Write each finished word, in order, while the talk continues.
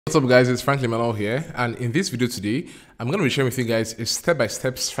What's up guys, it's Emmanuel here, and in this video today I'm going to be sharing with you guys a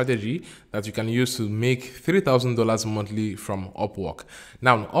step-by-step strategy that you can use to make $3,000 monthly from Upwork.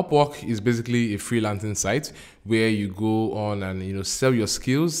 Now, Upwork is basically a freelancing site where you go on and sell your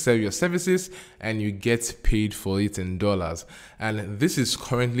skills, sell your services, and you get paid for it in dollars. And this is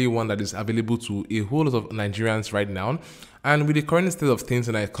currently one that is available to a whole lot of Nigerians right now. And with the current state of things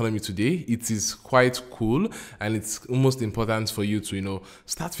in our economy today, it is quite cool, and it's almost important for you to,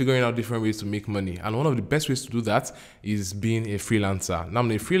 start figuring out different ways to make money. And one of the best ways to do that is being a freelancer. Now,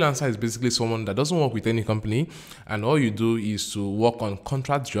 a freelancer is basically someone that doesn't work with any company, and all you do is to work on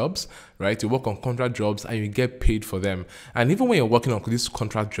contract jobs, right? You work on contract jobs and you get paid for them. And even when you're working on this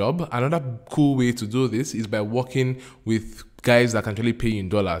contract job, another cool way to do this is by working with guys that can actually pay you in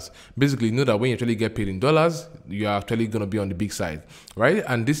dollars. Basically, you know that when you actually get paid in dollars, you are actually going to be on the big side, right?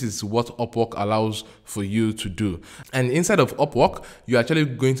 And this is what Upwork allows for you to do. And inside of Upwork, you're actually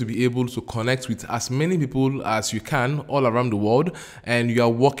going to be able to connect with as many people as you can all around the world. And you are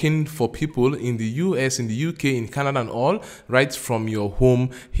working for people in the US, in the UK, in Canada, and all, right from your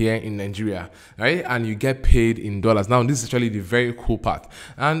home here in Nigeria, right? And you get paid in dollars. Now, this is actually the very cool part.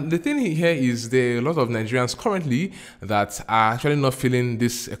 And the thing here is there are a lot of Nigerians currently that are actually not feeling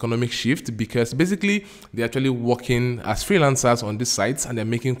this economic shift, because basically they're actually working as freelancers on these sites and they're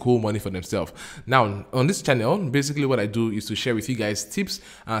making cool money for themselves. Now, on this channel, basically what I do is to share with you guys tips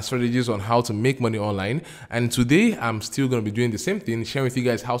and strategies on how to make money online. And today I'm still going to be doing the same thing, sharing with you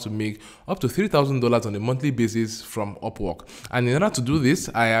guys how to make up to $3,000 on a monthly basis from Upwork. And in order to do this,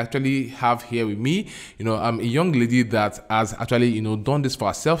 I actually have here with me, I'm a young lady that has actually, done this for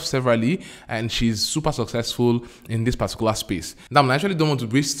herself severally, and she's super successful in this particular space. Now, I actually don't want to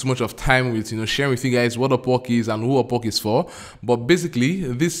waste too much of time with sharing with you guys what Upwork is and who Upwork is for, but basically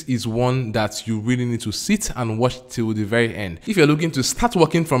this is one that you really need to sit and watch till the very end. If you're looking to start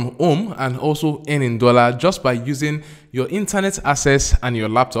working from home and also earn in dollar just by using your internet access and your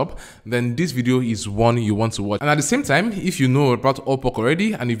laptop, then this video is one you want to watch. And at the same time, if you know about Upwork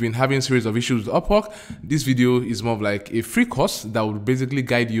already and you've been having a series of issues with Upwork, this video is more of like a free course that will basically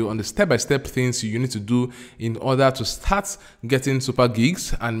guide you on the step-by-step things you need to do in order to start getting super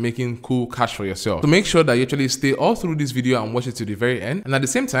gigs and making cool cash for yourself. So make sure that you actually stay all through this video and watch it to the very end. And at the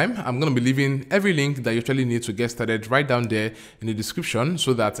same time, I'm going to be leaving every link that you actually need to get started right down there in the description,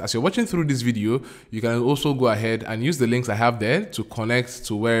 so that as you're watching through this video, you can also go ahead and use the links I have there to connect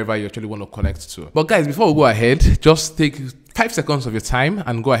to wherever you actually want to connect to. But guys, before we go ahead, just take 5 seconds of your time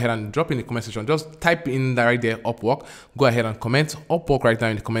and go ahead and drop in the comment section. Just type in that right there, Upwork. Go ahead and comment Upwork right now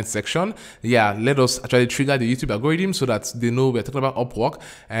in the comment section. Yeah, let us actually trigger the YouTube algorithm so that they know we're talking about Upwork,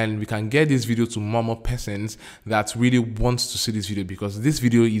 and we can get this video to more persons that really wants to see this video, because this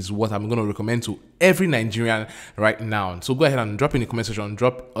video is what I'm going to recommend to every Nigerian right now. So go ahead and drop in the comment section,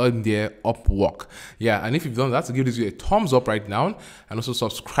 drop on there Upwork. Yeah, and if you've done that, give this video a thumbs up right now, and also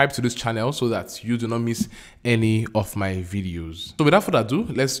subscribe to this channel so that you do not miss any of my videos. So without further ado,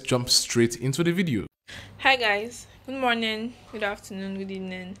 let's jump straight into the video. Hi guys, good morning, good afternoon, good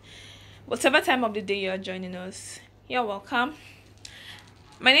evening, whatever time of the day you are joining us, you're welcome.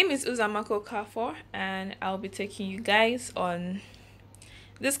 My name is Uzamako Kafor, and I'll be taking you guys on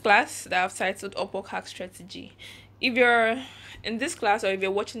this class that I've titled Upwork Hack Strategy. If you're in this class, or if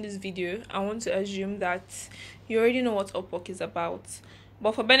you're watching this video, I want to assume that you already know what Upwork is about.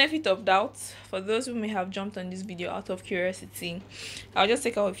 But for benefit of doubt, for those who may have jumped on this video out of curiosity, I'll just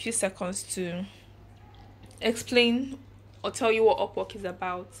take a few seconds to explain or tell you what Upwork is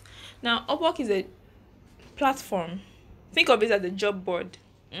about. Now, Upwork is a platform. Think of it as a job board.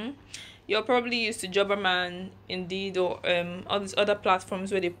 You're probably used to Jobberman, Indeed, or all these other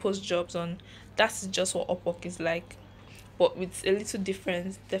platforms where they post jobs on. That's just what Upwork is like, but with a little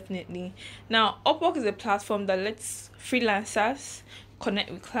difference, definitely. Now, Upwork is a platform that lets freelancers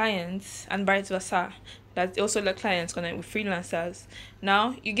connect with clients and vice versa, that also let clients connect with freelancers.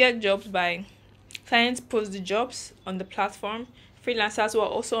 Now, you get jobs by clients post the jobs on the platform, freelancers who are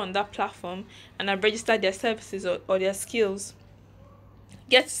also on that platform and have registered their services or their skills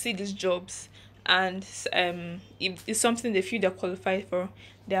get to see these jobs, and if it's something they feel they're qualified for,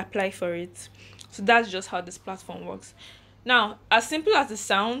 they apply for it. So that's just how this platform works. Now, as simple as it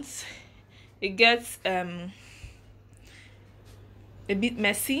sounds, it gets a bit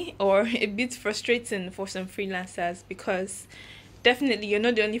messy or a bit frustrating for some freelancers, because definitely you're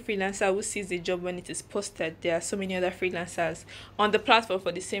not the only freelancer who sees a job when it is posted. There are so many other freelancers on the platform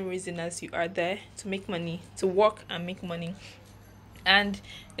for the same reason as you are there, to make money, to work and make money. And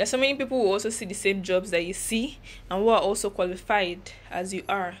there are so many people who also see the same jobs that you see and who are also qualified as you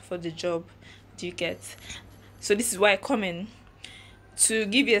are for the job you get. So this is why I come in to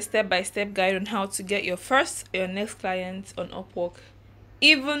give you a step-by-step guide on how to get your first or your next client on Upwork,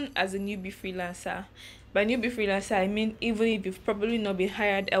 even as a newbie freelancer. By newbie freelancer, I mean even if you've probably not been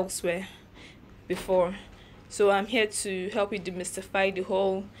hired elsewhere before. So I'm here to help you demystify the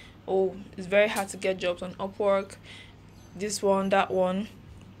whole, oh, it's very hard to get jobs on Upwork, this one, that one.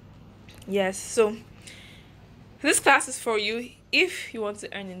 Yes, so this class is for you if you want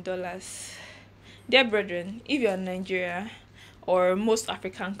to earn in dollars. Dear brethren, if you're in Nigeria or most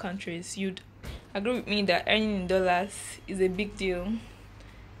African countries, you'd agree with me that earning in dollars is a big deal,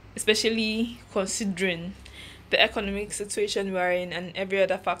 especially considering the economic situation we're in and every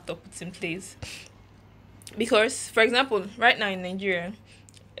other factor put in place. Because, for example, right now in Nigeria,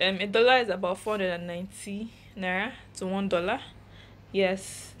 a dollar is about 490 naira to $1.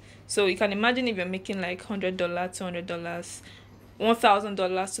 Yes. So you can imagine if you're making like $100, $200, $1,000,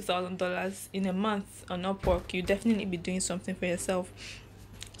 $2,000 in a month on Upwork, you definitely be doing something for yourself.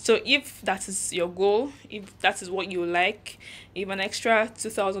 So if that is your goal, if that is what you like, if an extra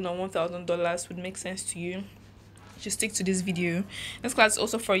 $2,000 or $1,000 would make sense to you, just stick to this video. This class is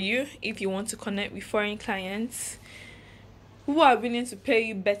also for you if you want to connect with foreign clients who are willing to pay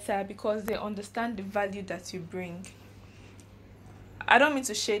you better because they understand the value that you bring. I don't mean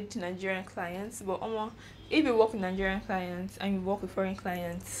to shade Nigerian clients, but if you work with Nigerian clients and you work with foreign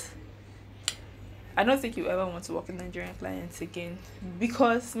clients, I don't think you ever want to work with Nigerian clients again,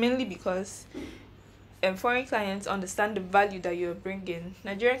 mainly because foreign clients understand the value that you're bringing.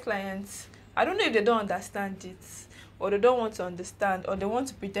 Nigerian clients, I don't know if they don't understand it, or they don't want to understand, or they want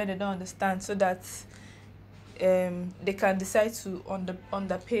to pretend they don't understand so that they can decide to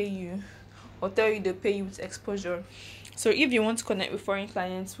underpay you or tell you they pay you with exposure. So if you want to connect with foreign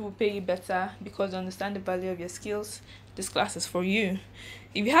clients who will pay you better because they understand the value of your skills, this class is for you.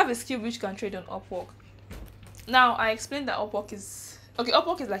 If you have a skill which can trade on Upwork. Now, I explained that Upwork is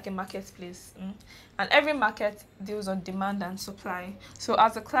like a marketplace, and every market deals on demand and supply. So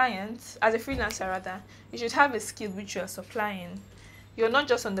as a freelancer rather, you should have a skill which you are supplying. You're not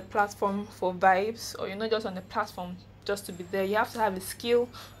just on the platform for vibes, or you're not just on the platform just to be there. You have to have a skill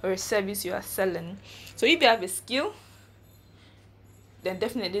or a service you are selling. So if you have a skill, then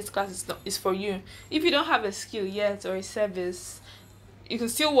definitely this class is for you. If you don't have a skill yet or a service, you can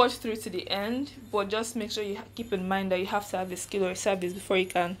still watch through to the end, but just make sure you keep in mind that you have to have a skill or a service before you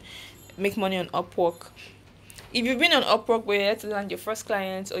can make money on Upwork. If you've been on Upwork where you had to land your first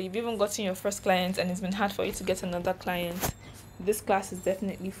client, or you've even gotten your first client and it's been hard for you to get another client, this class is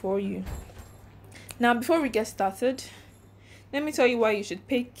definitely for you. Now, before we get started, let me tell you why you should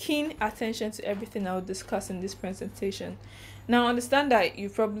pay keen attention to everything I will discuss in this presentation. Now, understand that you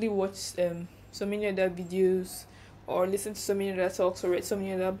probably watched so many other videos, or listened to so many other talks, or read so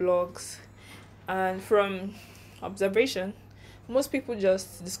many other blogs, and from observation, most people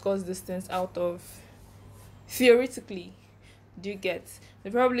just discuss these things out of theoretically. Do you get? They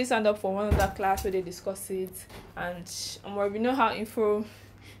probably signed up for one of that class where they discuss it, and we know how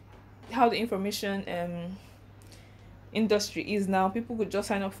the information industry is now. People could just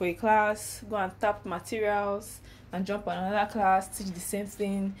sign up for a class, go and tap materials, and jump on another class, teach the same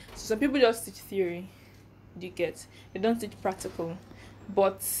thing. So some people just teach theory. Do you get? They don't teach practical.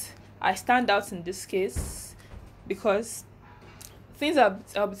 But I stand out in this case because things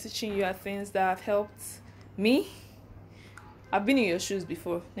I'll be teaching you are things that have helped me. I've been in your shoes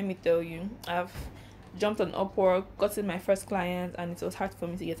before, let me tell you. I've jumped on Upwork, gotten my first client, and it was hard for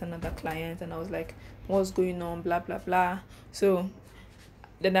me to get another client, and I was like, what's going on, blah blah blah. So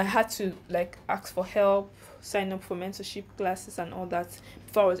then I had to ask for help, sign up for mentorship classes and all that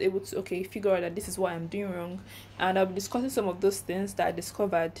before I was able to figure out that this is what I'm doing wrong. And I'll be discussing some of those things that I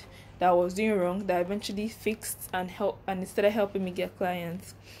discovered that I was doing wrong, that I eventually fixed and it started helping me get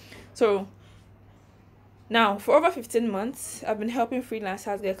clients. So now, for over 15 months, I've been helping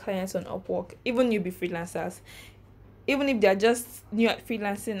freelancers get clients on Upwork, even newbie freelancers, even if they're just new at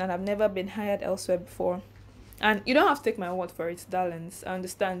freelancing and have never been hired elsewhere before. And you don't have to take my word for it, darlings. I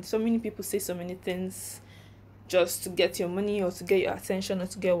understand so many people say so many things just to get your money or to get your attention or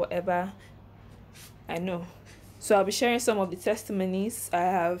to get whatever. I know. So I'll be sharing some of the testimonies I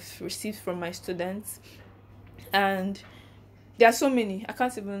have received from my students, and there are so many. I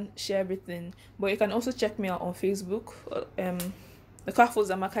can't even share everything, but you can also check me out on Facebook. Okafo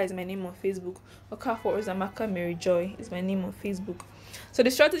Uzamaka is my name on Facebook. Okafo Uzamaka Mary Joy is my name on Facebook. So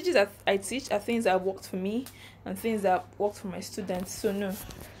the strategies that I teach are things that worked for me and things that worked for my students. So no,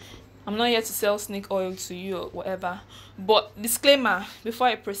 I'm not here to sell snake oil to you or whatever. But disclaimer before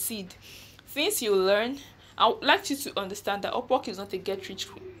I proceed, things you learn, I would like you to understand that Upwork is not a get rich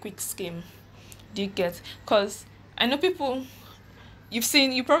quick scheme. Do you get? Because I know people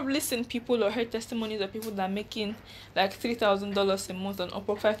you probably seen people or heard testimonies of people that are making like $3,000 a month on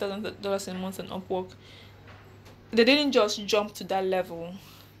Upwork, $5,000 a month on Upwork. They didn't just jump to that level.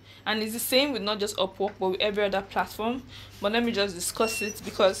 And it's the same with not just Upwork but with every other platform. But let me just discuss it,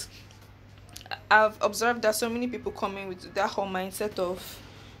 because I've observed that so many people come in with that whole mindset of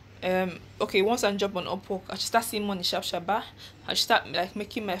okay, once I jump on Upwork, I should start seeing money sharp sharp. I should start like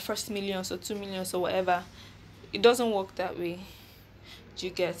making my first millions or 2 millions or whatever. It doesn't work that way. Do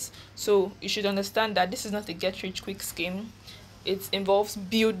you get? So you should understand that this is not a get rich quick scheme. It involves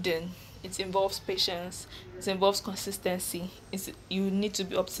building, it involves patience, it involves consistency. You need to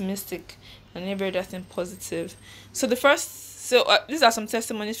be optimistic and every other thing positive. These are some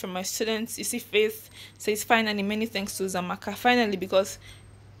testimonies from my students. You see, Faith says, finally, many thanks to Zamaka. Finally, because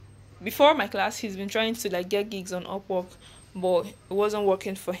before my class, he's been trying to like get gigs on Upwork, but it wasn't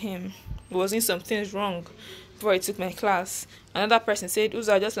working for him. He was doing some things wrong before he took my class. Another person said,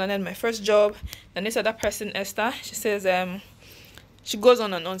 Uza, I just landed my first job. Then this other person, Esther, she says, she goes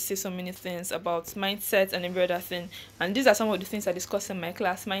on and on to say so many things about mindset and every other thing. And these are some of the things I discuss in my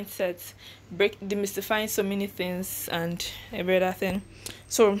class: mindset, demystifying so many things, and every other thing.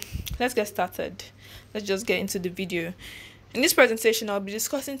 So let's get started. Let's just get into the video. In this presentation, I'll be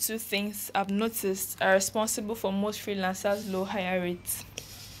discussing two things I've noticed are responsible for most freelancers' low hire rates: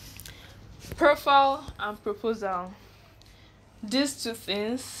 profile and proposal. These two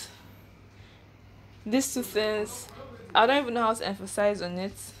things, I don't even know how to emphasize on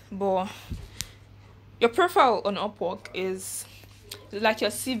it, but your profile on Upwork is like your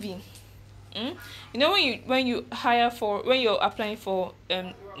CV. You know, when you're applying for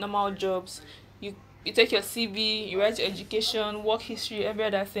normal jobs, you take your CV, you write your education, work history, every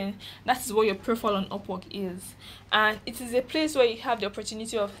other thing. That is what your profile on Upwork is, and it is a place where you have the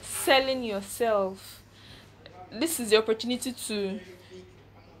opportunity of selling yourself. This is the opportunity to.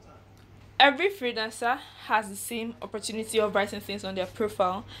 Every freelancer has the same opportunity of writing things on their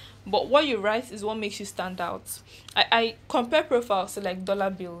profile, but what you write is what makes you stand out. I compare profiles to like dollar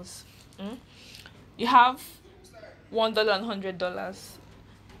bills. You have $1 and $100.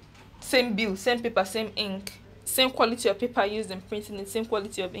 Same bill, same paper, same ink, same quality of paper used in printing it, same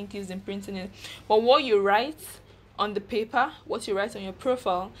quality of ink used in printing it. But what you write on the paper, what you write on your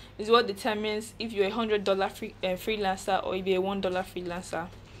profile, is what determines if you're $100 freelancer or if you're a $1 freelancer.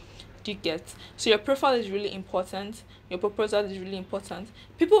 Do you get? So your profile is really important. Your proposal is really important.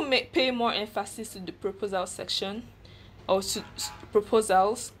 People may pay more emphasis to the proposal section or to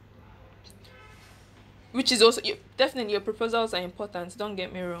proposals, which is also definitely your proposals are important. Don't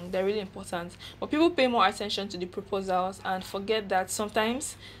get me wrong, they're really important. But people pay more attention to the proposals and forget that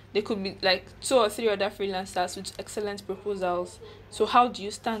sometimes there could be like 2 or 3 other freelancers with excellent proposals. So how do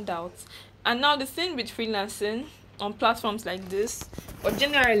you stand out? And now the thing with freelancing on platforms like this, or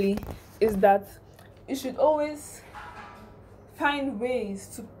generally, is that you should always find ways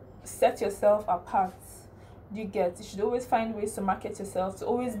to set yourself apart. You should always find ways to market yourself, to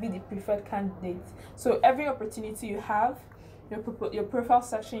always be the preferred candidate. So every opportunity you have, your profile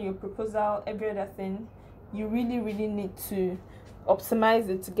section, your proposal, every other thing, you really need to optimize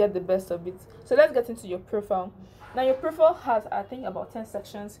it to get the best of it. So let's get into your profile. Now your profile has, I think, about 10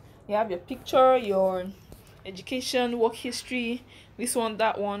 sections. You have your picture, your education, work history, this one,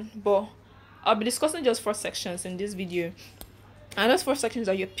 that one, but I'll be discussing just 4 sections in this video. And those 4 sections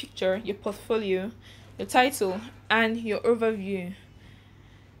are your picture, your portfolio, your title, and your overview.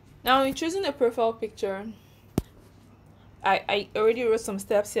 Now in choosing a profile picture, I already wrote some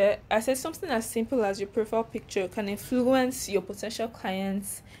steps here. I said something as simple as your profile picture can influence your potential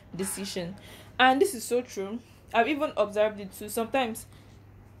client's decision, and this is so true. I've even observed it too. Sometimes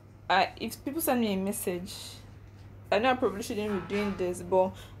if people send me a message, I know I probably shouldn't be doing this,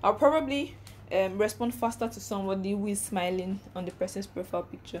 but I'll probably respond faster to somebody who is smiling on the person's profile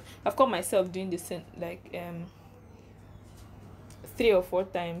picture. I've caught myself doing this like 3 or 4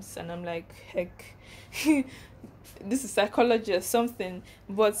 times, and I'm like, heck, this is psychology or something.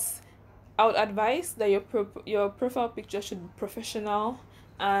 But I would advise that your profile picture should be professional,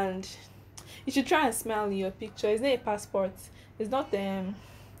 and you should try and smile in your picture. It's not a passport. It's not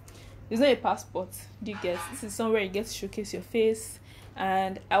a passport. Do you get? This is somewhere you get to showcase your face.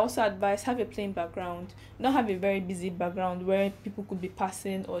 And I also advise, have a plain background. Don't have a very busy background where people could be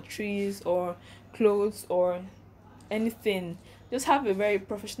passing, or trees or clothes or anything. Just have a very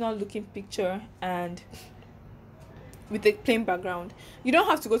professional looking picture and with a plain background. You don't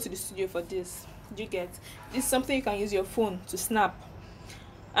have to go to the studio for this. Do you get? This is something you can use your phone to snap.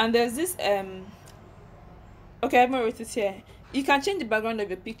 And there's this okay, I haven't wrote it here. You can change the background of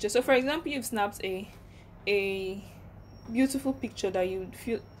your picture. So for example, you've snapped a beautiful picture that you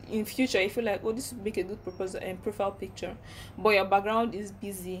feel in future you feel like, oh, this would make a good proposal and profile picture, but your background is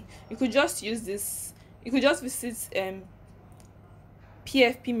busy, you could just use this. You could just visit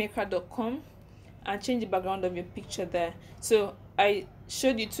pfpmaker.com and change the background of your picture there. So I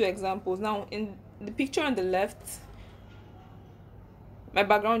showed you two examples. Now in the picture on the left, my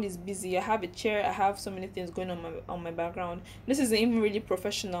background is busy. I have a chair, I have so many things going on my background. This isn't even really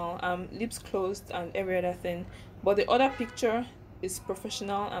professional. Lips closed and every other thing. But the other picture is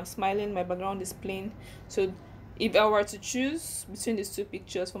professional. I'm smiling, my background is plain. So if I were to choose between these two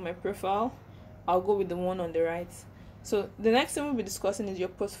pictures for my profile, I'll go with the one on the right. So the next thing we'll be discussing is your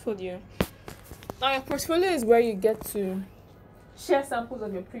portfolio. Now your portfolio is where you get to share samples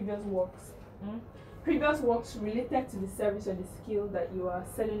of your previous works. Previous works related to the service or the skill that you are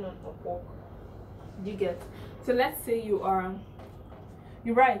selling on Upwork. You get. So let's say you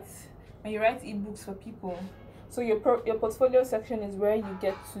write ebooks for people. So your portfolio section is where you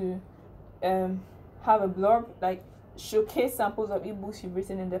get to have a blurb, like showcase samples of ebooks you've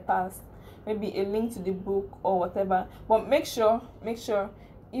written in the past, maybe a link to the book or whatever. But make sure if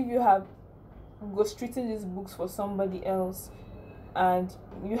you have ghostwritten these books for somebody else and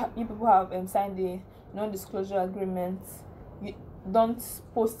you people have signed a non-disclosure agreement, you don't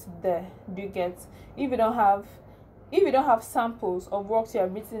post it there. Do you get? If you don't have samples of works you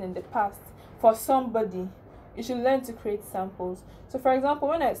have written in the past for somebody, you should learn to create samples. So for example,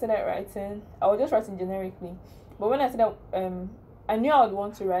 when I started writing, I was just writing generically, but when I started I knew I would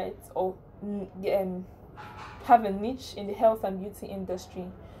want to write or have a niche in the health and beauty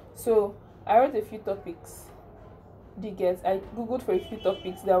industry. So I wrote a few topics. Do you get? I googled for a few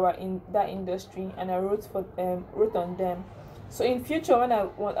topics that were in that industry and I wrote on them. So in future, when I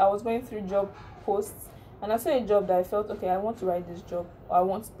was going through job posts and I saw a job that I felt, okay, I want to write this job or I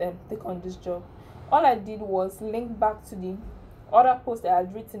want to take on this job, all I did was link back to the other post that I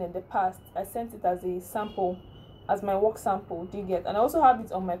had written in the past. I sent it as a sample, as my work sample. Do you get? And I also have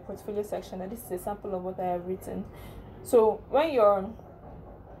it on my portfolio section, and this is a sample of what I have written. So when you're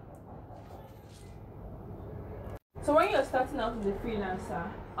starting out as a freelancer,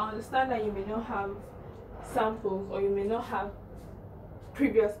 I understand that you may not have samples or you may not have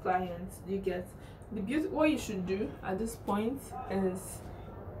previous clients. Do you get? What you should do at this point is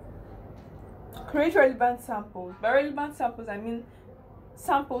create relevant samples. By relevant samples, I mean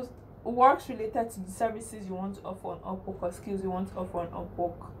samples, works related to the services you want to offer on Upwork or skills you want to offer on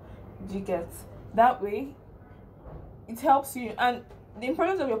Upwork. Do you get? That way, it helps you. And the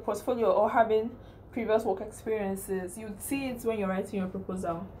importance of your portfolio or having previous work experiences, you would see it when you're writing your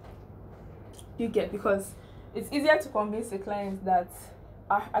proposal. You get? Because it's easier to convince the client that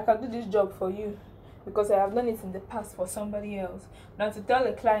I can do this job for you because I have done it in the past for somebody else, than to tell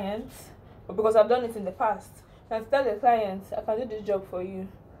a client, but because I've done it in the past, than to tell the client I can do this job for you,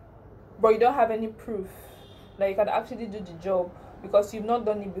 but you don't have any proof that you can actually do the job because you've not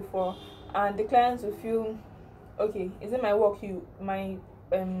done it before, and the clients will feel, okay, is it my work my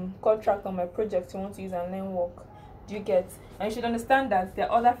contract or my project you want to use and learn work? Do you get? And you should understand that there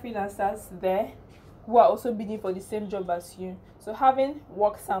are other freelancers there who are also bidding for the same job as you. So having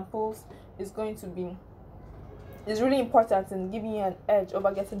work samples is really important in giving you an edge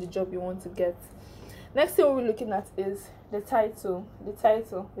over getting the job you want to get. Next thing we're looking at is the title.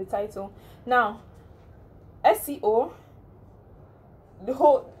 Now, SEO, the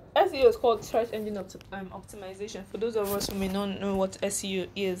whole SEO is called search engine optimization. For those of us who may not know what SEO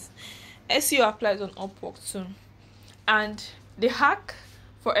is, SEO applies on Upwork too. And the hack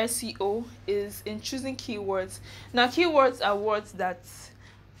for SEO is in choosing keywords. Now, keywords are words that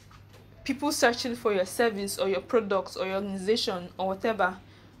people searching for your service or your products or your organization or whatever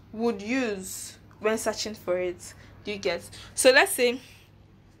would use when searching for it. Do you get? So let's say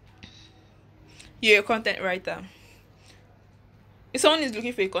you're a content writer. If someone is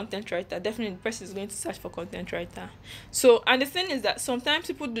looking for a content writer, definitely the person is going to search for content writer. So, and the thing is that sometimes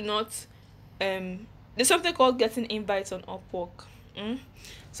people do not there's something called getting invites on Upwork.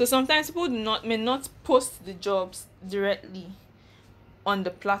 So sometimes people may not post the jobs directly on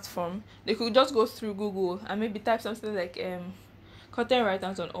the platform. They could just go through Google and maybe type something like content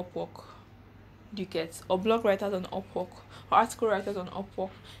writers on Upwork. Do you get? Or blog writers on Upwork or article writers on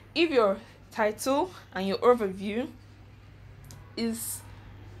Upwork. If your title and your overview is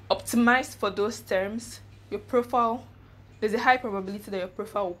optimized for those terms, your profile, there's a high probability that your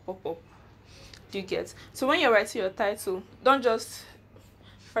profile will pop up. Do you get? So when you're writing your title, don't just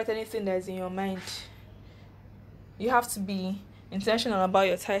write anything that is in your mind. You have to be intentional about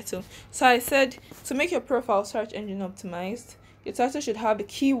your title. So I said, to make your profile search engine optimized, your title should have the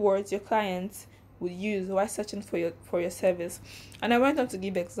keywords your clients would use while searching for your service. And I went on to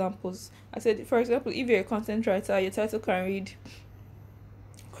give examples. I said, for example, if you're a content writer, your title can read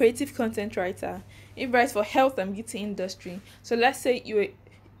creative content writer. It writes for health and beauty industry. So let's say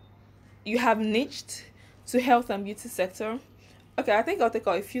you have niched to health and beauty sector. Okay, I think I'll take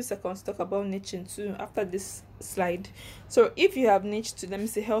out a few seconds to talk about niching too after this slide. So if you have niched to, let me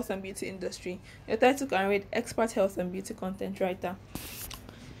say, health and beauty industry, your title can read expert health and beauty content writer.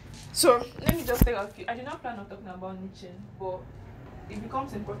 So let me just take a few. I did not plan on talking about niching, but it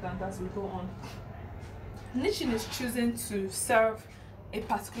becomes important as we go on. Niching is choosing to serve a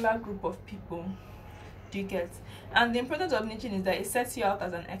particular group of people. Do you get? And the importance of niching is that it sets you out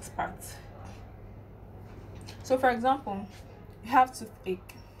as an expert. So for example, you have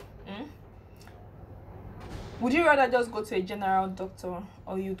toothache. Would you rather just go to a general doctor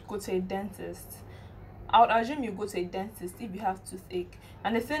or you'd go to a dentist? I would assume you go to a dentist if you have toothache.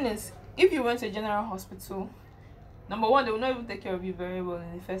 And the thing is, if you went to a general hospital, number one, they will not even take care of you very well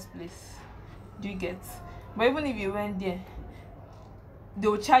in the first place. Do you get? But even if you went there, they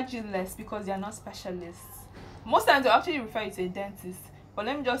will charge you less because they are not specialists. Most times they'll actually refer you to a dentist. But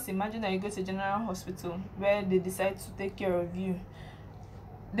let me just imagine that you go to a general hospital where they decide to take care of you.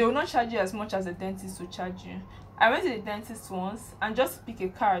 They will not charge you as much as a dentist will charge you. I went to the dentist once and just to pick a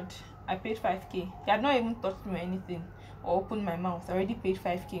card, I paid 5k. He had not even touched me or anything or opened my mouth. I already paid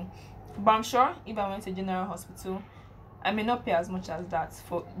 5k. But I'm sure if I went to a general hospital, I may not pay as much as that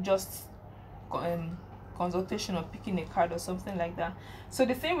for just consultation or picking a card or something like that. So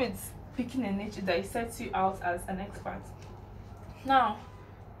the thing with picking a niche is that it sets you out as an expert. Now,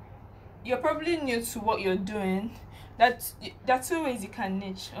 you're probably new to what you're doing. There are 2 ways you can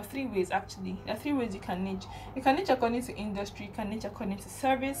niche, or 3 ways actually. There are 3 ways you can niche. You can niche according to industry, you can niche according to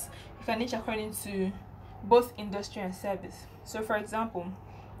service, you can niche according to both industry and service. So for example,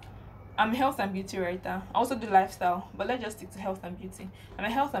 I'm a health and beauty writer. I also do lifestyle, but let's just stick to health and beauty. I'm a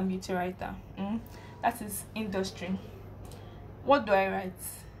health and beauty writer. That is industry. What do I write?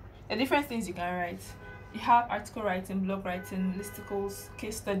 The different things you can write. You have article writing, blog writing, listicles,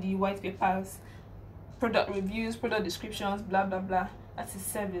 case study, white papers, product reviews, product descriptions, blah blah blah. That is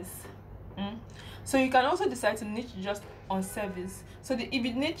service. So you can also decide to niche just on service. So if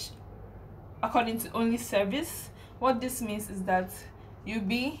you niche according to only service, what this means is that you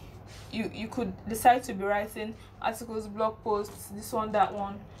could decide to be writing articles, blog posts, this one, that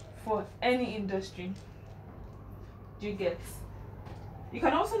one, for any industry. Do you get? You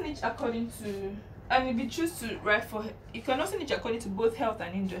can also niche according to, and if you choose to write for, you can also niche according to both health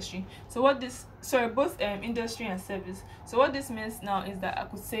and industry. So both industry and service. So what this means now is that I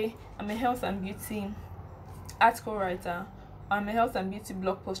could say I'm a health and beauty article writer, or I'm a health and beauty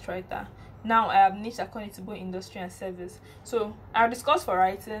blog post writer. Now I have niched according to both industry and service. So I'll discuss for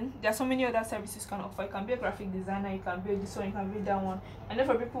writing. There are so many other services you can offer. You can be a graphic designer, you can be this one, you can be that one. And then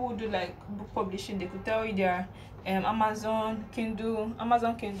for people who do like book publishing, they could tell you there are Amazon Kindle,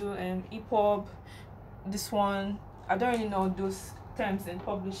 EPUB, this one. I don't really know those terms in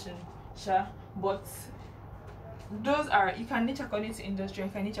publishing, sure, but those are, you can niche according to industry, you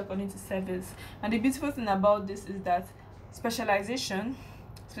can niche according to service. And the beautiful thing about this is that specialization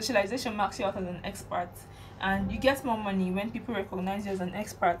marks you out as an expert, and you get more money when people recognize you as an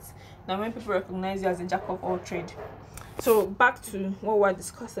expert than when people recognize you as a jack of all trade. So back to what we're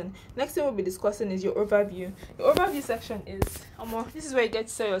discussing. Next thing we'll be discussing is your overview. Your overview section is this is where you get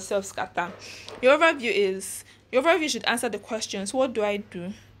to sell yourself scatter. Your overview should answer the questions: what do I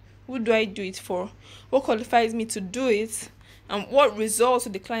do? Who do I do it for? What qualifies me to do it? And what results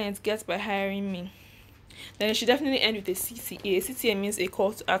will the client get by hiring me? Then it should definitely end with a CTA. A CTA means a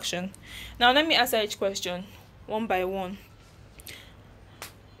call to action. Now let me answer each question one by one.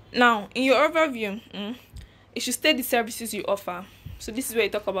 Now in your overview, it should state the services you offer. So this is where you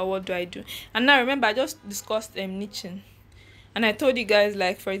talk about what do I do. And now remember, I just discussed niching, and I told you guys,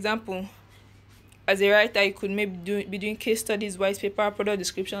 like, for example, as a writer, you could maybe be doing case studies, white paper, product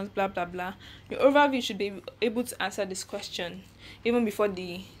descriptions, blah blah blah. Your overview should be able to answer this question even before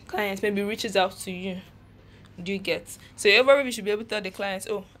the client maybe reaches out to you. Do you get? So your overview should be able to tell the clients,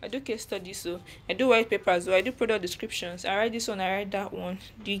 oh, I do case studies, so I do white papers, or I do product descriptions, I write this one, I write that one.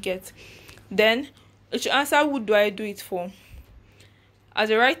 Do you get? Then it should answer, who do I do it for? As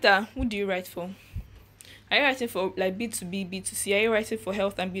a writer, who do you write for? Are you writing for like B2B, B2C? Are you writing for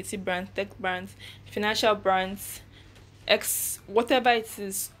health and beauty brands, tech brands, financial brands, whatever it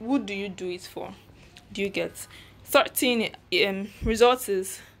is? Who do you do it for? Do you get? 13 results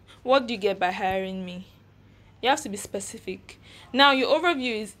is, what do you get by hiring me? You have to be specific. Now your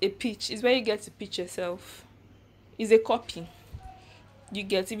overview is a pitch. Is where you get to pitch yourself. Is a copy. You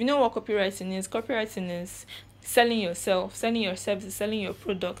get, if you know what copywriting is selling yourself, selling your services, selling your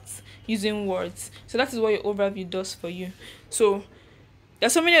products using words. So that is what your overview does for you. So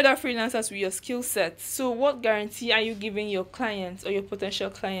there's so many other freelancers with your skill set. So what guarantee are you giving your clients or your potential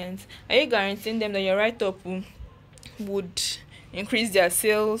clients? Are you guaranteeing them that your write-up would increase their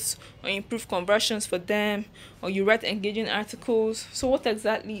sales or improve conversions for them, or you write engaging articles? So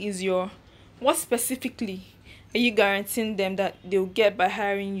what specifically are you guaranteeing them that they'll get by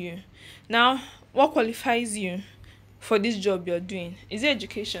hiring you? Now, what qualifies you for this job you're doing? Is it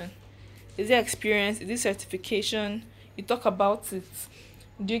education? Is it experience? Is it certification? You talk about it.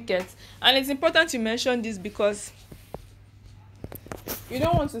 Do you get? And it's important to mention this because you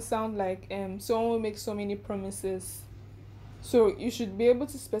don't want to sound like someone who makes so many promises. So you should be able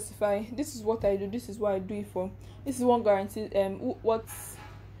to specify, this is what I do, this is what I do it for. This is one guarantee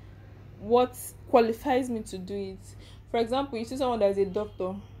what qualifies me to do it. For example, you see someone that is a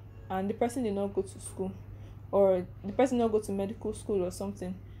doctor and the person did not go to school, or the person did not go to medical school or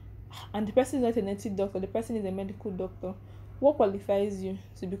something, and the person is not a native doctor, the person is a medical doctor. What qualifies you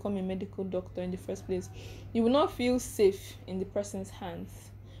to become a medical doctor in the first place? You will not feel safe in the person's hands.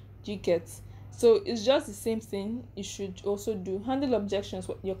 Do you get? So it's just the same thing you should also do. Handle objections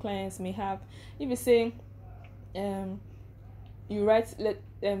what your clients may have. If you say you write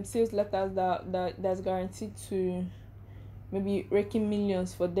sales letters that's guaranteed to maybe raking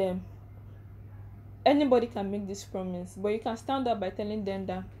millions for them, anybody can make this promise, but you can stand up by telling them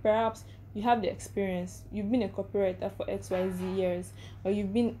that perhaps you have the experience, you've been a copywriter for XYZ years, or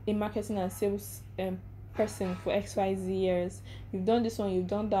you've been a marketing and sales person for XYZ years, you've done this one, you've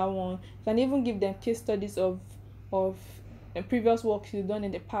done that one. You can even give them case studies of previous work you've done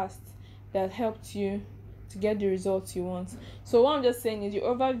in the past that helped you to get the results you want. So what I'm just saying is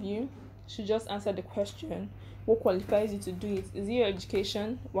your overview should just answer the question, what qualifies you to do it? Is it your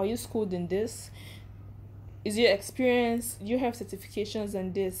education? Were you schooled in this? Is it your experience? Do you have certifications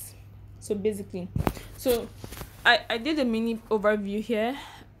in this? So basically, so I did a mini overview here,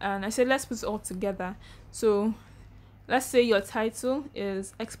 and I said let's put it all together. So let's say your title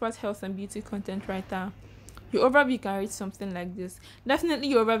is expert health and beauty content writer. Your overview can read something like this. Definitely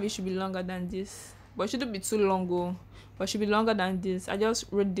your overview should be longer than this, but it shouldn't be too long, but it should be longer than this. I just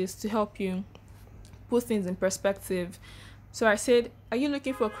wrote this to help you put things in perspective. So I said, are you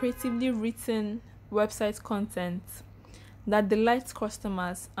looking for creatively written website content that delights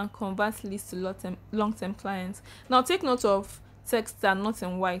customers and converts leads to long-term clients? Now take note of text that are not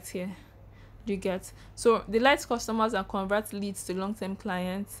in white here. Do you get? So delights customers and converts leads to long-term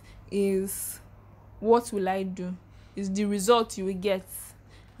clients is what will I do? Is the result you will get.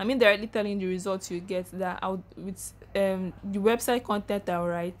 I mean directly telling the results you get that with the website content I'll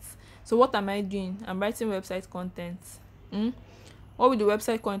write. So what am I doing? I'm writing website content. What will the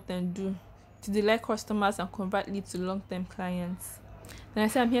website content do? To delight customers and convert leads to long-term clients. Then I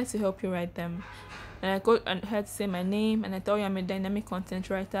say I'm here to help you write them. And I go ahead to say my name, and I tell you I'm a dynamic content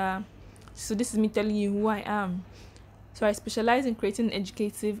writer. So this is me telling you who I am. So I specialize in creating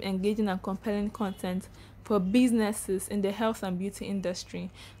educative, engaging, and compelling content for businesses in the health and beauty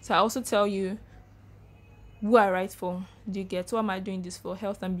industry. So I also tell you who I write for. Do you get? What am I doing this for?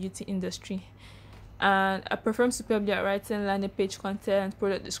 Health and beauty industry. And I perform superbly at writing landing page content,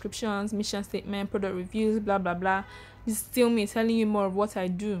 product descriptions, mission statement, product reviews, blah blah blah. This is still me telling you more of what I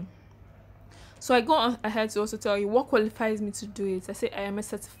do. So I go on ahead to also tell you what qualifies me to do it. I say I am a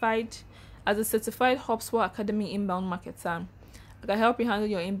certified HubSpot Academy inbound marketer. I can help you handle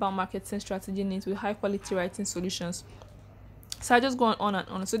your inbound marketing strategy needs with high quality writing solutions. So I just go on and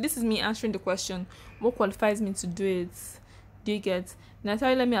on. So this is me answering the question, what qualifies me to do it? Do you get? And I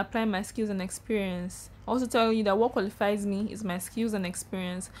tell you, let me apply my skills and experience. I also tell you that what qualifies me is my skills and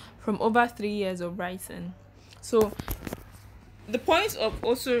experience from over 3 years of writing. So the point of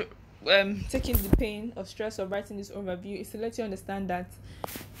also taking the pain or stress of writing this overview is to let you understand that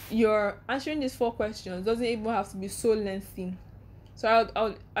you're answering these 4 questions doesn't even have to be so lengthy. So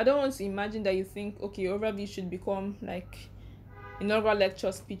I don't want to imagine that you think, okay, your overview should become like inaugural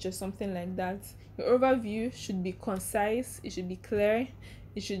lecture speech or something like that. Your overview should be concise, it should be clear,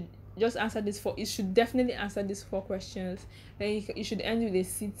 it should just answer it should definitely answer these 4 questions. Then you should end with a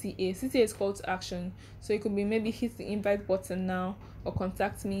CTA. CTA is call to action. So it could be maybe hit the invite button now, or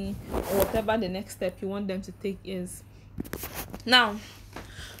contact me, or whatever the next step you want them to take is. Now,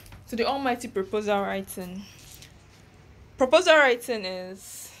 to the almighty proposal writing. Proposal writing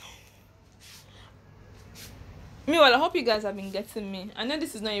is... Meanwhile, I hope you guys have been getting me. I know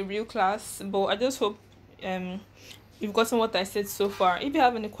this is not a real class, but I just hope you've gotten what I said so far. If you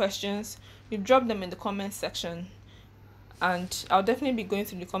have any questions, you drop them in the comment section. and I'll definitely be going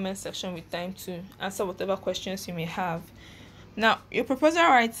through the comment section with time to answer whatever questions you may have. Now, your proposal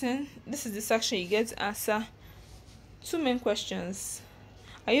writing, this is the section you get to answer two main questions.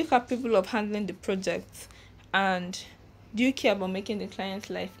 Are you capable of handling the project? And do you care about making the client's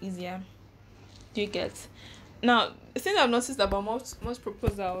life easier? Do you get? Now, the thing I've noticed about most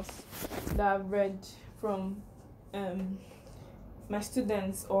proposals that I've read from my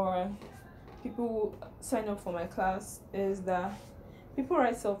students or people who sign up for my class is that people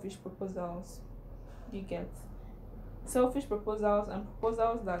write selfish proposals. Do you get? Selfish proposals and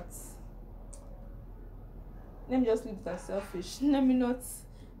proposals that, let me just leave it as selfish. Let me not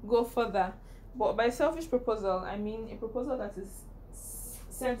go further. But by selfish proposal, I mean a proposal that is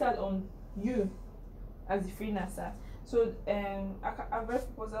centered on you as a freelancer. So I've read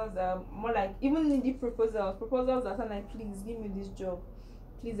proposals that are more like even needy proposals that are like, please give me this job,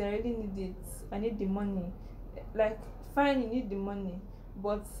 please, I really need it, I need the money. Like, fine, you need the money,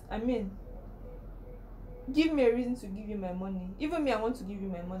 but I mean, give me a reason to give you my money. Even me, I want to give you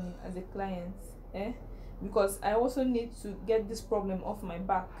my money as a client, because I also need to get this problem off my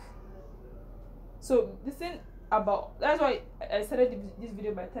back. So the thing about, that's why I started this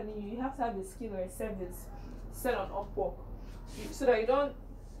video by telling you, you have to have a skill or a service set on Upwork, so that you don't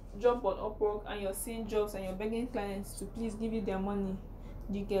jump on Upwork and you're seeing jobs and you're begging clients to please give you their money.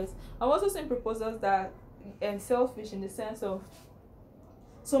 You get? I've also seen proposals that selfish in the sense of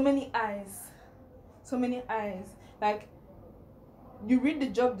so many eyes. Like, you read the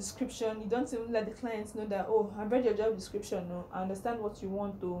job description, you don't even let the clients know that, oh, I've read your job description, no, I understand what you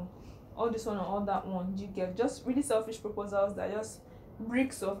want to, all this one or all that one. You get? Just really selfish proposals that just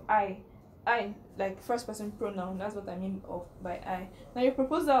bricks of I, like first person pronoun. That's what I mean by I. Now your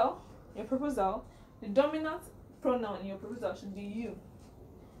proposal, the dominant pronoun in your proposal should be you.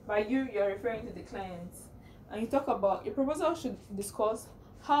 By you, you're referring to the client, and you talk about, your proposal should discuss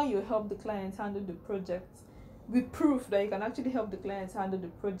how you help the client handle the project with proof that you can actually help the client handle the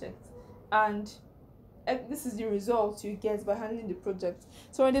project, and this is the result you get by handling the project.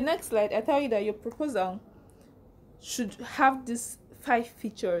 So in the next slide, I tell you that your proposal should have these 5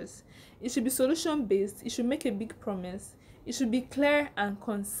 features. It should be solution based, it should make a big promise, it should be clear and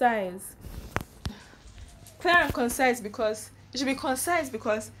concise. Because it should be concise,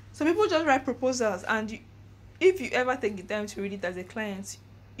 because some people just write proposals, and if you ever take the time to read it as a client,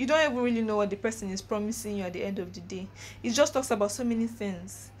 you don't even really know what the person is promising you at the end of the day. It just talks about so many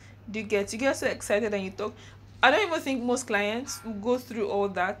things. You get so excited and you talk. I don't even think most clients will go through all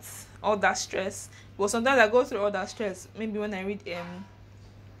that stress. But sometimes I go through all that stress, maybe when I read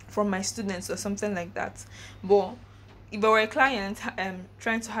from my students or something like that. But if I were a client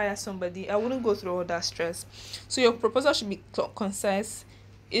trying to hire somebody, I wouldn't go through all that stress. So your proposal should be concise.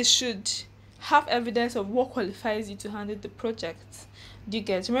 It should have evidence of what qualifies you to handle the project. Do you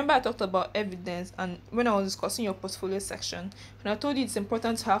get? Remember I talked about evidence, and when I was discussing your portfolio section, and I told you it's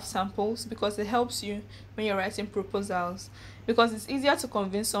important to have samples because it helps you when you're writing proposals, because it's easier to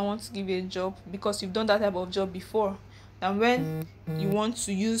convince someone to give you a job because you've done that type of job before than when you want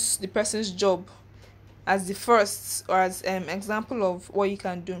to use the person's job as the first or as example of what you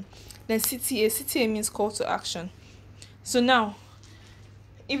can do. Then CTA means call to action. So now,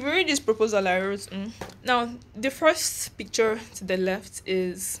 if you read this proposal I wrote, now the first picture to the left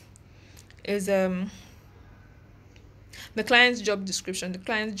is the client's job description, the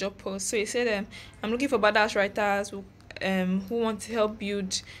client's job post. So he said, I'm looking for badass writers who want to help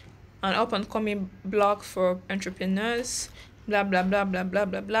build an up and coming blog for entrepreneurs, blah blah blah blah blah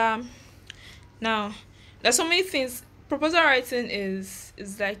blah blah. Now, there's so many things. Proposal writing is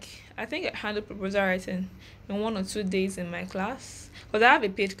like, I think I handle proposal writing in 1 or 2 days in my class, because I have a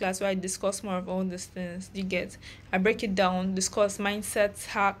paid class where I discuss more of all these things. You get? I break it down, discuss mindsets,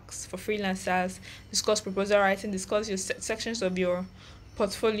 hacks for freelancers, discuss proposal writing, discuss your sections of your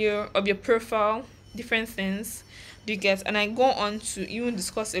portfolio, of your profile, different things. Do you get? And I go on to even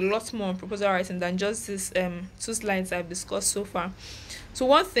discuss a lot more on proposal writing than just this 2 slides I've discussed so far. So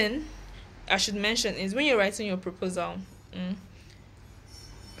one thing I should mention is, when you're writing your proposal,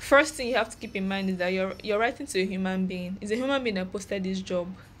 first thing you have to keep in mind is that you're writing to a human being. It's a human being that posted this job.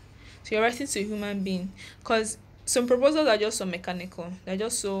 So you're writing to a human being, because some proposals are just so mechanical. They're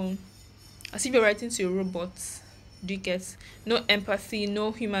just so, as if you're writing to a robot. Do you get? No empathy,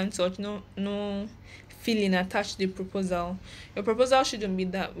 no human touch, no feeling attached to the proposal. Your proposal shouldn't be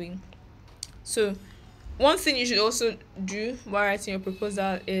that way. So one thing you should also do while writing your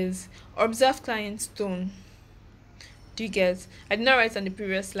proposal is observe client's tone. Do you get? I did not write on the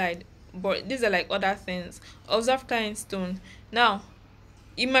previous slide, but these are like other things. Observe client's tone. Now,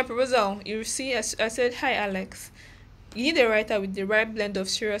 in my proposal, you see, I said, hi Alex, You need a writer with the right blend of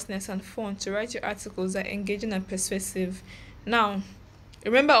seriousness and fun to write your articles that are engaging and persuasive. Now,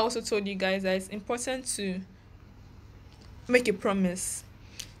 remember I also told you guys that it's important to make a promise.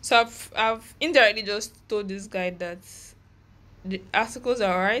 So I've indirectly just told this guy that the articles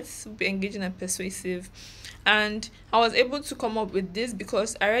are alright, be engaging and persuasive. And I was able to come up with this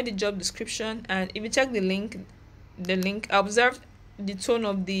because I read the job description, and if you check the link, I observed the tone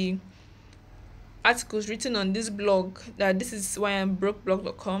of the articles written on this blog, that this is why I'm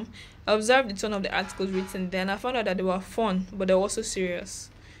brokeblog.com. I observed the tone of the articles written there, and I found out that they were fun, but they're also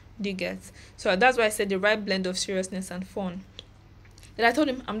serious. Do you get? So that's why I said the right blend of seriousness and fun. Then I told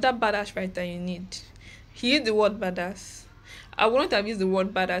him, I'm that badass writer you need. He used the word badass. I wouldn't have used the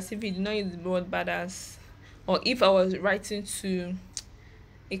word badass if he did not use the word badass, or if I was writing to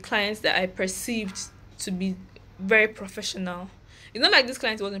a client that I perceived to be very professional. It's not like this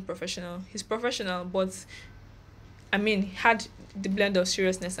client wasn't professional. He's professional, but I mean, had the blend of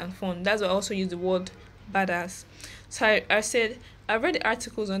seriousness and fun. That's why I also used the word badass. So I said, I read the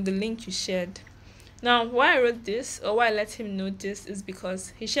articles on the link you shared. Now, why I wrote this, or why I let him know this, is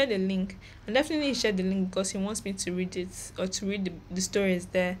because he shared a link. And definitely he shared the link because he wants me to read it, or to read the stories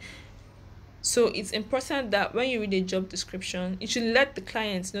there. So it's important that when you read a job description, you should let the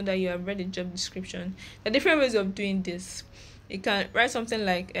clients know that you have read a job description. There are different ways of doing this. You can write something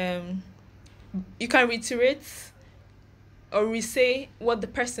like, you can reiterate or re-say what the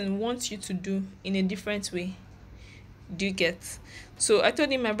person wants you to do in a different way. Do you get? So I told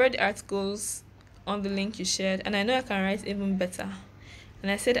him I've read the articles on the link you shared, and I know I can write even better.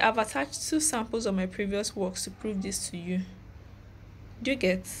 And I said, I've attached 2 samples of my previous works to prove this to you. Do you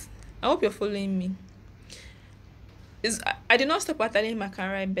get? I hope you're following me. I did not stop at telling him I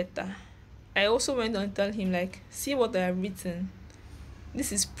can write better. I also went on to tell him, like, see what I have written.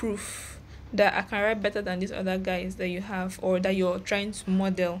 This is proof that I can write better than these other guys that you have, or that you're trying to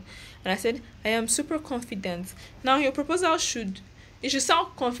model. And I said, I am super confident. Now your proposal you should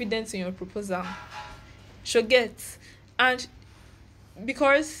sound confident in your proposal. Should get. And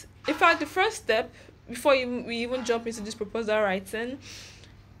because in fact the first step before we even jump into this proposal writing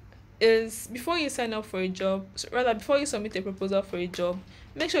is, before you sign up for a job, rather before you submit a proposal for a job,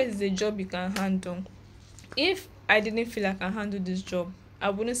 make sure it's a job you can handle. If I didn't feel like I can handle this job, I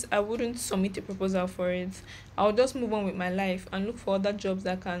wouldn't submit a proposal for it. I would just move on with my life and look for other jobs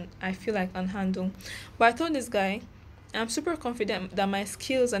that I feel like I can handle. But I told this guy, I'm super confident that my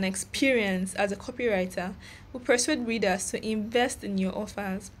skills and experience as a copywriter will persuade readers to invest in your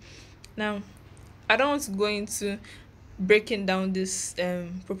offers. Now, I don't want to go into breaking down this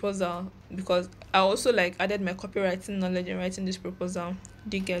proposal, because I also added my copywriting knowledge in writing this proposal.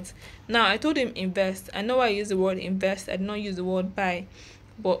 Do you get? Now, I told him invest. I know I used the word invest. I did not use the word buy.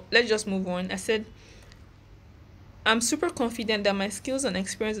 But let's just move on. I said, I'm super confident that my skills and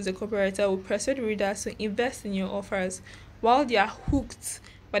experience as a copywriter will persuade readers to invest in your offers while they are hooked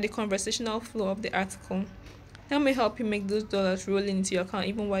by the conversational flow of the article. Let me help you make those dollars roll into your account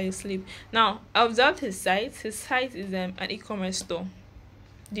even while you sleep. Now, I observed his site. His site is an e-commerce store.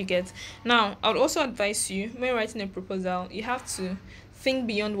 Do you get? Now, I would also advise you, when writing a proposal, you have to think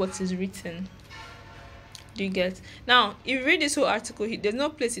beyond what is written. Do you get? Now, if you read this whole article, there's no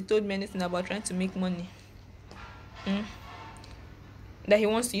place he told me anything about trying to make money. That he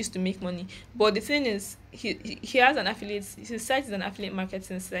wants to use to make money. But the thing is, he has an affiliate. His site is an affiliate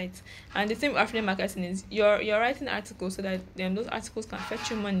marketing site, and the thing with affiliate marketing is you're writing articles so that those articles can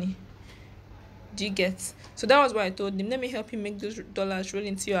fetch you money. Do you get? So that was what I told him. Let me help you make those dollars roll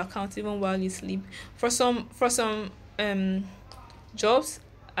into your account even while you sleep. For some jobs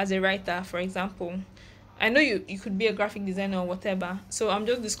as a writer, for example, I know you could be a graphic designer or whatever. So I'm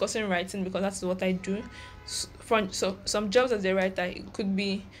just discussing writing because that's what I do. So some jobs as a writer, it could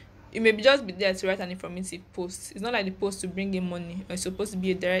be, you may just be there to write an informative post. It's not like the post to bring in money, or it's supposed to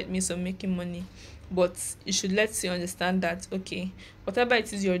be a direct means of making money. But you should let you understand that, okay, whatever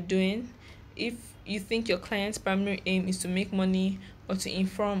it is you're doing, if you think your client's primary aim is to make money or to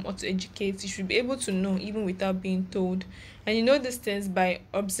inform or to educate, you should be able to know even without being told. And you know these things by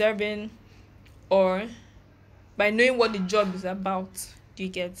observing or by knowing what the job is about. Do you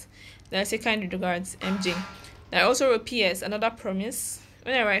get? Then I say, kind regards, MJ. I also wrote PS, another promise.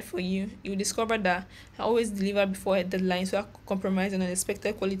 When I write for you, you will discover that I always deliver before a deadline, so I compromise on the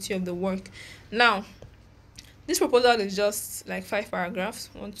expected quality of the work. Now, this proposal is just 5 paragraphs.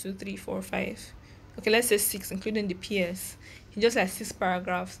 1, 2, 3, 4, 5. Okay, let's say 6, including the PS. It's just 6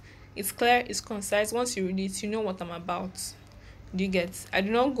 paragraphs. It's clear, it's concise. Once you read it, you know what I'm about. Do you get? I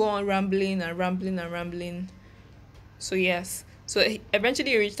do not go on rambling and rambling and rambling. So yes. So eventually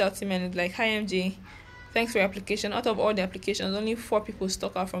he reached out to me and was like, hi MJ, Thanks for your application. Out of all the applications, only 4 people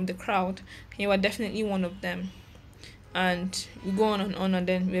stuck out from the crowd. You were definitely one of them. And we go on and on, and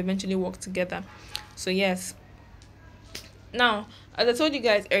then we eventually work together. So yes. Now, as I told you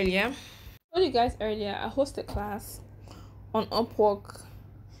guys earlier, I host a class on Upwork,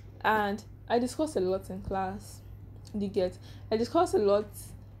 and I discuss a lot in class. You get? I discuss a lot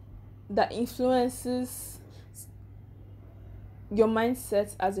that influences your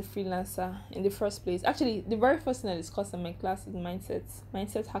mindset as a freelancer in the first place. Actually, the very first thing I discussed in my class is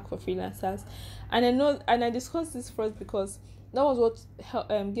mindset hack for freelancers, and I discussed this first because that was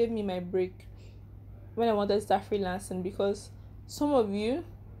what gave me my break when I wanted to start freelancing. Because some of you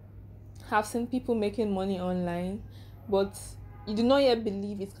have seen people making money online, but you do not yet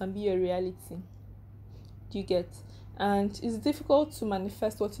believe it can be your reality. Do you get? And it's difficult to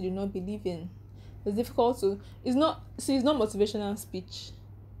manifest what you do not believe in. It's difficult to. It's not motivational speech.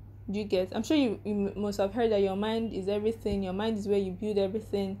 Do you get? I'm sure you must have heard that your mind is everything. Your mind is where you build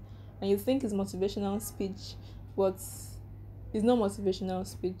everything, and you think it's motivational speech, but it's not motivational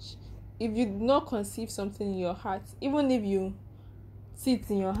speech. If you do not conceive something in your heart, even if you see it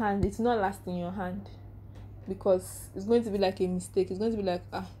in your hand, it's not last in your hand, because it's going to be like a mistake. It's going to be like,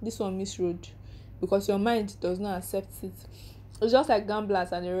 this one misroad, because your mind does not accept it. It's just like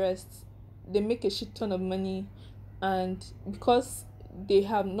gamblers and the rest. They make a shit ton of money, and because they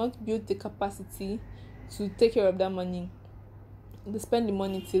have not built the capacity to take care of that money, they spend the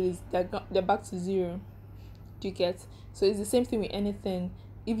money till they're back to zero. Do you get? So it's the same thing with anything.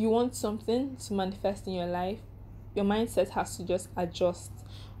 If you want something to manifest in your life, your mindset has to just adjust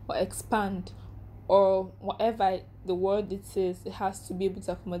or expand, or whatever the word it is, it has to be able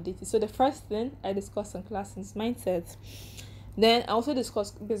to accommodate it. So the first thing I discussed in class is mindset. Then I also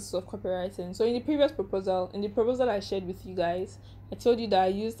discussed business of copywriting. So in the proposal I shared with you guys, I told you that I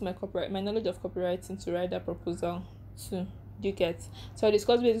used my knowledge of copywriting to write that proposal too. Do you get? So I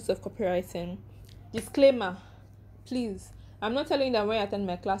discussed business of copywriting. Disclaimer, please. I'm not telling you that when you attend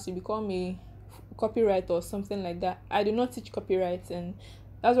my class you become a copywriter or something like that. I do not teach copywriting.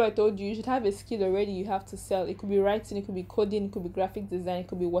 That's why I told you should have a skill already you have to sell. It could be writing, it could be coding, it could be graphic design, it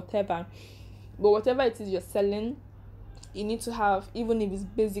could be whatever. But whatever it is you're selling, you need to have, even if it's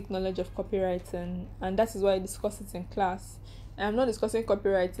basic knowledge of copywriting. And that is why I discuss it in class. And I'm not discussing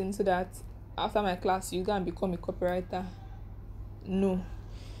copywriting so that after my class you go and become a copywriter. No.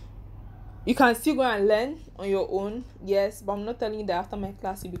 You can still go and learn on your own, yes, but I'm not telling you that after my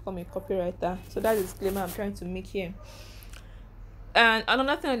class you become a copywriter. So that is the disclaimer I'm trying to make here. And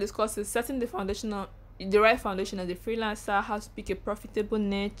another thing I discuss is setting the right foundation as a freelancer, how to pick a profitable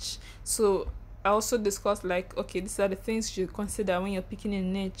niche. So I also discussed okay, these are the things you should consider when you're picking a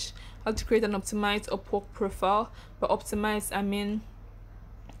niche. How to create an optimized Upwork profile. But optimized, I mean,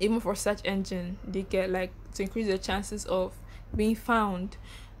 even for search engine, they get to increase the chances of being found.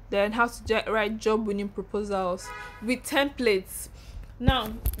 Then how to write job-winning proposals with templates.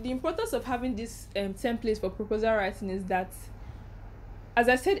 Now, the importance of having these templates for proposal writing is that, as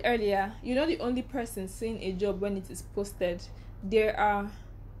I said earlier, you're not the only person seeing a job when it is posted. There are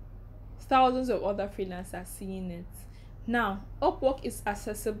thousands of other freelancers seeing it. Now, Upwork is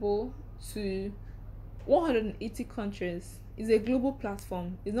accessible to 180 countries. It's a global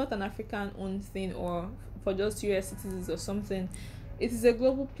platform. It's not an African-owned thing or for just US citizens or something. It is a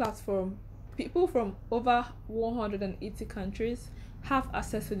global platform. People from over 180 countries have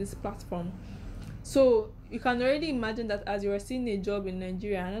access to this platform. So you can already imagine that as you are seeing a job in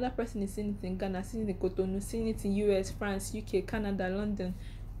Nigeria, another person is seeing it in Ghana, seeing it in Cotonou, seeing it in US, France, UK, Canada, London,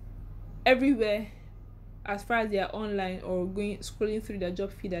 everywhere, as far as they are online or scrolling through their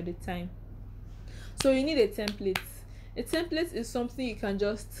job feed at the time. So you need a template. A template is something you can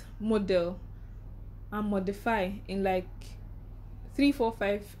just model and modify in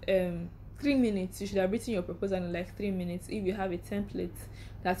 3 minutes. You should have written your proposal in 3 minutes if you have a template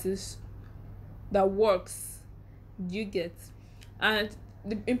that works. You get? And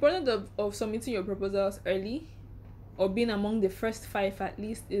the importance of submitting your proposals early, or being among the first 5 at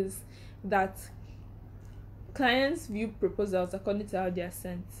least, is that clients view proposals according to how they are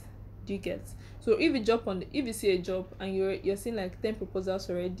sent. Do you get? So if you see a job and you're seeing 10 proposals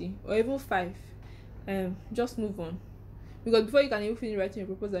already, or even 5, just move on. Because before you can even finish writing your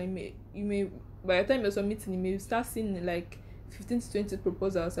proposal, you may by the time you're submitting, you may start seeing 15 to 20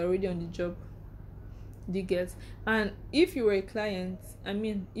 proposals already on the job. Do you get? And if you were a client,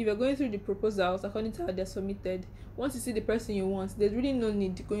 if you're going through the proposals according to how they're submitted, once you see the person you want, there's really no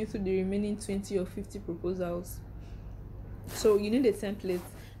need going through the remaining 20 or 50 proposals. So you need a template,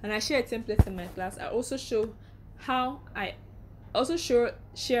 and I share a template in my class. I also show how I Also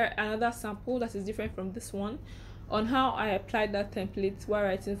share another sample that is different from this one on how I applied that template while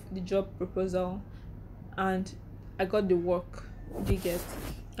writing the job proposal, and I got the work. Do you get?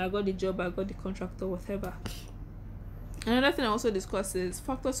 I got the job, I got the contract or whatever. Another thing I also discuss is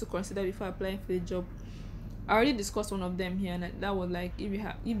factors to consider before applying for the job. I already discussed one of them here, and that was like, if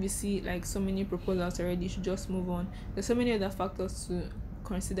you see like so many proposals already, you should just move on. There's so many other factors to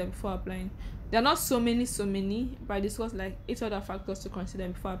consider before applying. There are not so many, but I discussed like 8 other factors to consider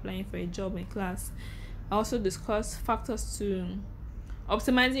before applying for a job in class. I also discussed factors to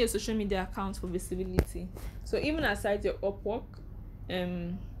optimizing your social media account for visibility. So even aside your Upwork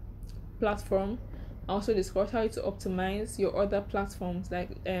platform, I also discussed how to optimize your other platforms like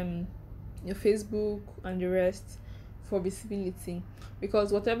your Facebook and the rest for visibility,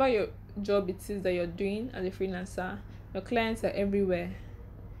 because whatever your job it is that you're doing as a freelancer, your clients are everywhere.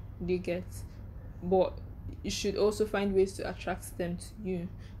 Do you get? But you should also find ways to attract them to you,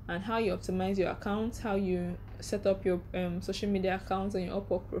 and how you optimize your accounts, how you set up your social media accounts and your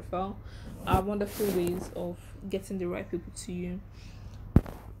Upwork profile are wonderful ways of getting the right people to you.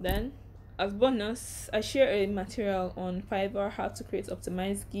 Then, as bonus, I share a material on Fiverr, how to create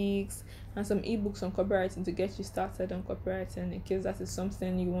optimized gigs, and some ebooks on copywriting to get you started on copywriting in case that is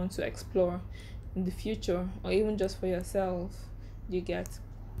something you want to explore in the future, or even just for yourself. You get?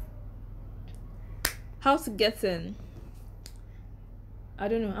 How to get in? I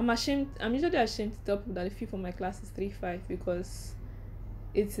don't know. I'm usually ashamed to tell people that the fee for my class is 3.5 because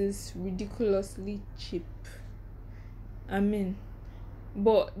it is ridiculously cheap. I mean,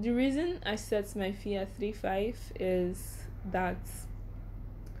 but the reason I set my fee at 3.5 is that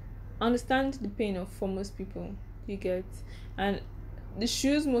I understand the pain of for most people. You get? And the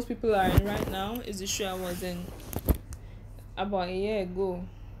shoes most people are in right now is the shoe I was in about a year ago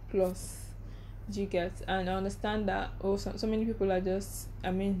plus. Do you get? And I understand that so many people are just,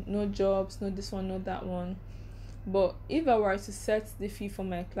 no jobs, no this one, no that one. But if I were to set the fee for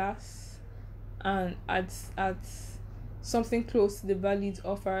my class and at something close to the value it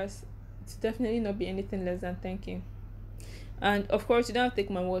offers, it's definitely not be anything less than 10K. And of course, you don't have to take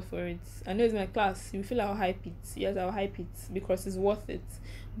my word for it. I know it's my class. You feel I'll hype it. Yes, I'll hype it because it's worth it.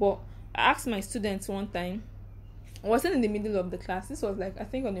 But I asked my students one time, I wasn't in the middle of the class. This was like, I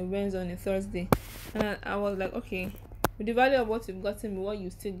think on a Wednesday, on a Thursday. And I was like, okay, with the value of what you've gotten, what you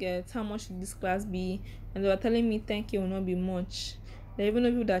still get, how much should this class be? And they were telling me 10K will not be much. There are even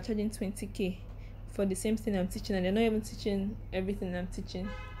people that are charging 20K for the same thing I'm teaching, and they're not even teaching everything I'm teaching.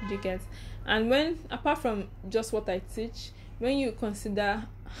 Do you get? And when, apart from just what I teach, when you consider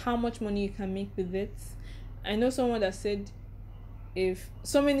how much money you can make with it, I know someone that said, if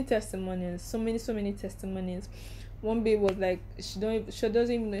so many testimonials, so many testimonies. One babe was like, she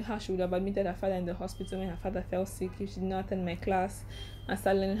doesn't even know how she would have admitted her father in the hospital when her father fell sick if she did not attend my class and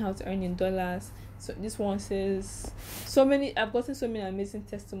start learning how to earn in dollars. So this one says, I've gotten so many amazing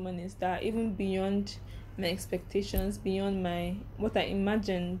testimonies that are even beyond my expectations, beyond what I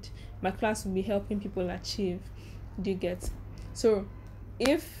imagined my class would be helping people achieve. Do you get? So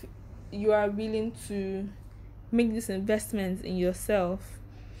if you are willing to make this investment in yourself,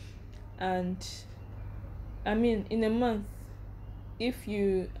 and in a month, if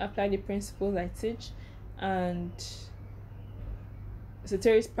you apply the principles I teach and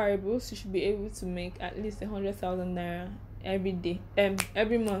ceteris paribus, you should be able to make at least 100,000 naira every day,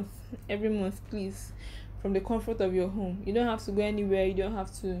 every month, please, from the comfort of your home. You don't have to go anywhere. You don't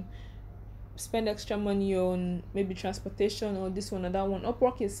have to spend extra money on maybe transportation or this one or that one.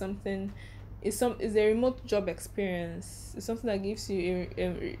 Upwork is something. It's a remote job experience. It's something that gives you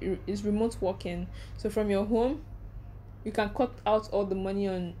is remote working. So from your home, you can cut out all the money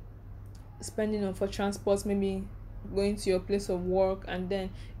on spending on for transport, maybe going to your place of work, and then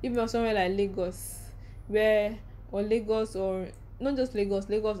even somewhere like Lagos, or not just Lagos,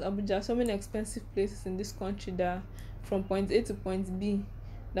 Abuja, so many expensive places in this country that from point A to point B,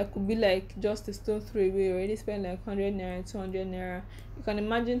 that could be like just a stone throw away. You already spend like 100 naira, 200 naira. You can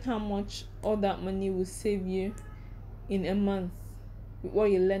imagine how much all that money will save you in a month with what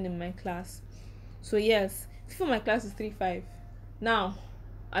you learn in my class. So yes, for my class is 3.5. Now,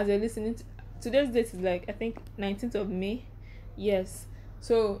 as you're listening to, today's date is like, I think 19th of May. Yes.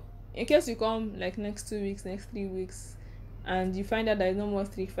 So in case you come like next 2 weeks, next 3 weeks, and you find out that it's no more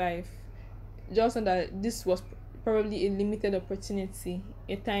 3.5, just know that this was probably a limited opportunity,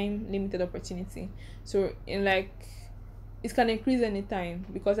 a time limited opportunity. So in like, it can increase anytime,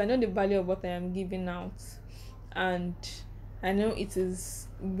 because I know the value of what I am giving out, and I know it is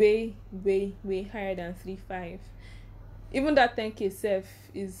way higher than 3.5. Even that 10K self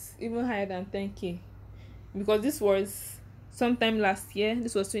is even higher than 10K, because this was sometime last year.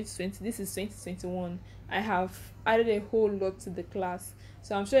 This was 2020, this is 2021. I have added a whole lot to the class,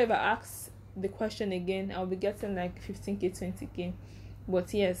 so I'm sure if I ask the question again, I'll be getting like 15k, 20k.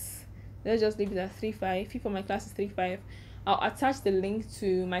 But yes, let's just leave it at 3.5. Fee for my class is 3.5. I'll attach the link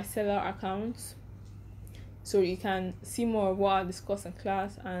to my seller account so you can see more of what I discussed in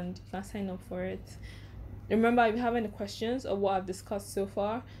class and you can sign up for it. Remember, if you have any questions of what I've discussed so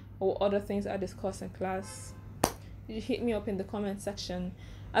far or other things I discussed in class, you hit me up in the comment section.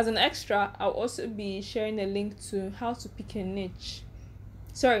 As an extra, I'll also be sharing a link to how to pick a niche.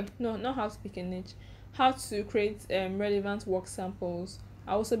 Sorry, no, not how to pick a niche. How to create relevant work samples.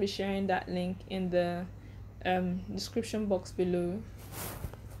 I'll also be sharing that link in the description box below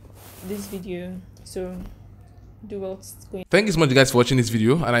this video. So do what's going. Thank you so much guys for watching this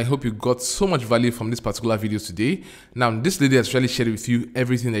video, and I hope you got so much value from this particular video today. Now, this lady has really shared with you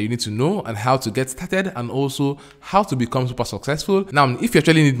everything that you need to know and how to get started and also how to become super successful. Now, if you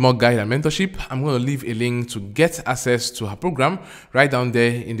actually need more guide and mentorship, I'm going to leave a link to get access to her program right down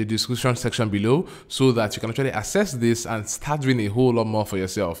there in the description section below so that you can actually access this and start doing a whole lot more for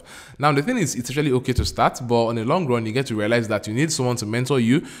yourself. Now, the thing is, it's actually okay to start, but on the long run, you get to realize that you need someone to mentor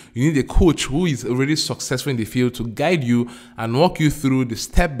you. You need a coach who is already successful in the field to guide you and walk you through the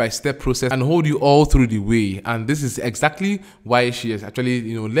step-by-step process and hold you all through the way. And this is exactly why she has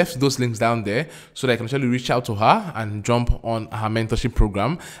actually left those links down there so that I can actually reach out to her and jump on her mentorship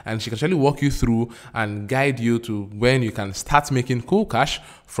program, and she can actually walk you through and guide you to when you can start making cool cash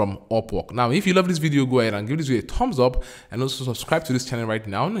from Upwork. Now, if you love this video, go ahead and give this video a thumbs up and also subscribe to this channel right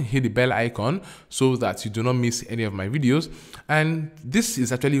now and hit the bell icon so that you do not miss any of my videos. And this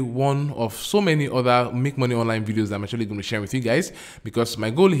is actually one of so many other make money online videos that I'm actually going to share with you guys, because my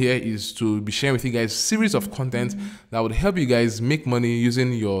goal here is to be sharing with you guys a series of content that would help you guys make money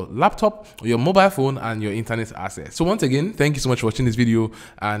using your laptop or your mobile phone and your internet access. So once again, thank you so much for watching this video,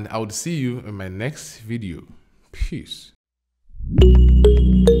 and I will see you in my next video. Peace.